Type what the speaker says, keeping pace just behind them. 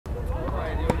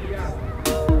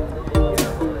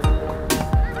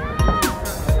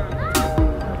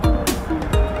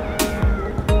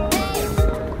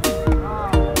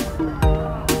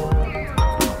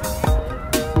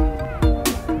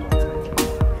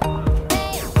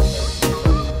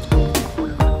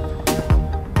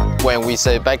when we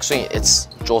say backswing, it's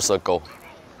draw circle.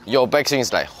 Your backswing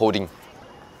is like holding.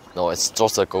 No, it's draw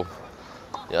circle.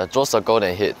 Yeah, draw circle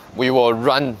then hit. We will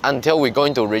run until we're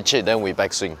going to reach it, then we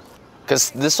backswing.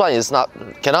 Because this one is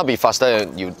cannot be faster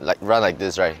than you like run like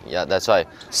this, right? Yeah, that's why.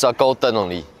 Circle turn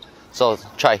only. So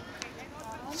try.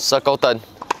 Circle turn.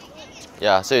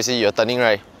 Yeah, so you see you're turning,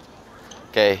 right?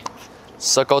 Okay.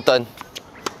 Circle turn.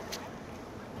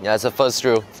 Yeah, it's the first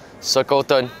drill. Circle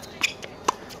turn.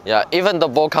 Yeah, even the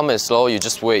ball comes slow, you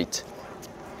just wait.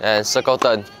 And circle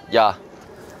turn. Yeah.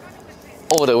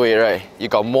 All the way, right? You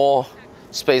got more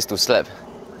space to slap.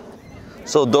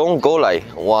 So don't go like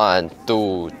 1,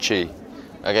 2, 3.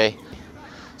 Okay?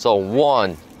 So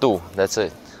 1, 2, that's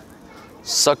it.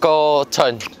 Circle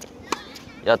turn.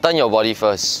 Yeah, turn your body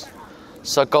first.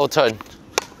 Circle turn.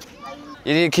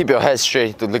 You need to keep your head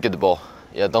straight to look at the ball.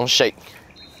 Yeah, don't shake.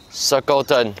 Circle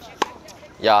turn.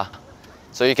 Yeah.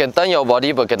 So you can turn your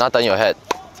body but cannot turn your head.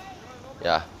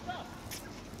 Yeah.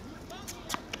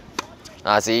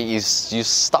 See, you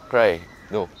stuck, right?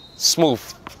 No. Smooth.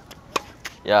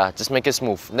 Yeah, just make it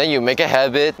smooth. Then you make a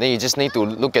habit, then you just need to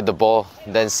look at the ball,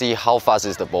 then see how fast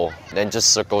is the ball. Then just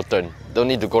circle turn. Don't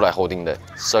need to go like holding that.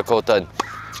 Circle turn.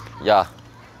 Yeah.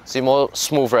 See, more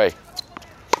smooth, right?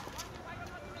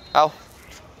 How?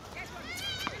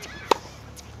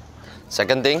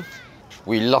 Second thing,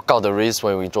 we lock out the wrist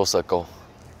when we draw circle.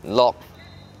 Lock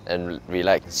and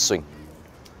relax, swing.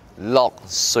 Lock,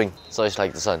 swing. So it's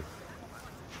like this one.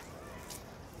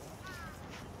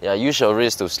 Yeah, use your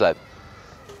wrist to slap.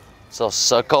 So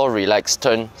circle, relax,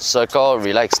 turn. Circle,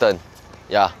 relax, turn.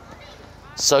 Yeah.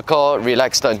 Circle,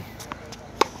 relax, turn.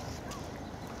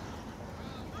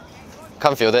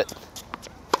 Can't feel it.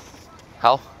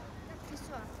 How?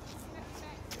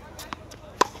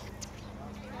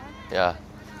 Yeah.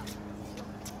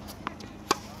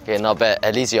 Okay, not bad.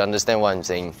 At least you understand what I'm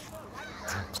saying.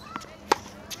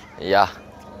 Yeah.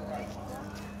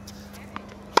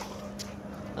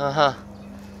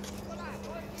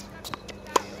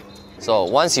 So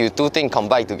once you two things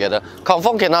combine together,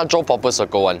 confirm cannot draw proper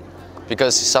circle one,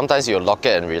 because sometimes you lock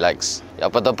it and relax. Yeah,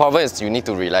 but the problem is you need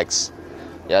to relax.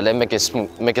 Yeah, then make it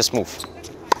smooth. Make it smooth.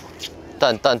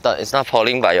 Turn, turn, turn. It's not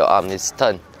pulling by your arm. It's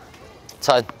turn,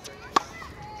 turn.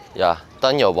 Yeah,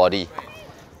 turn your body.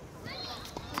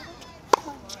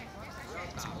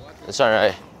 This one,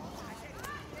 right?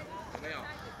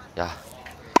 Yeah.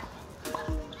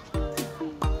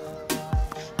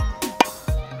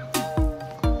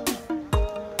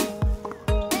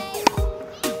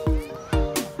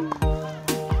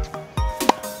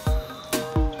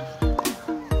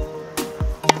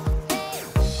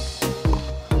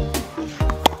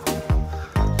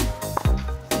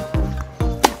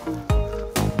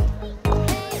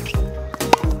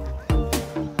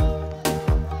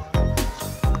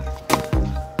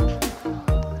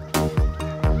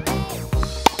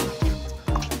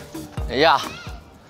 Yeah.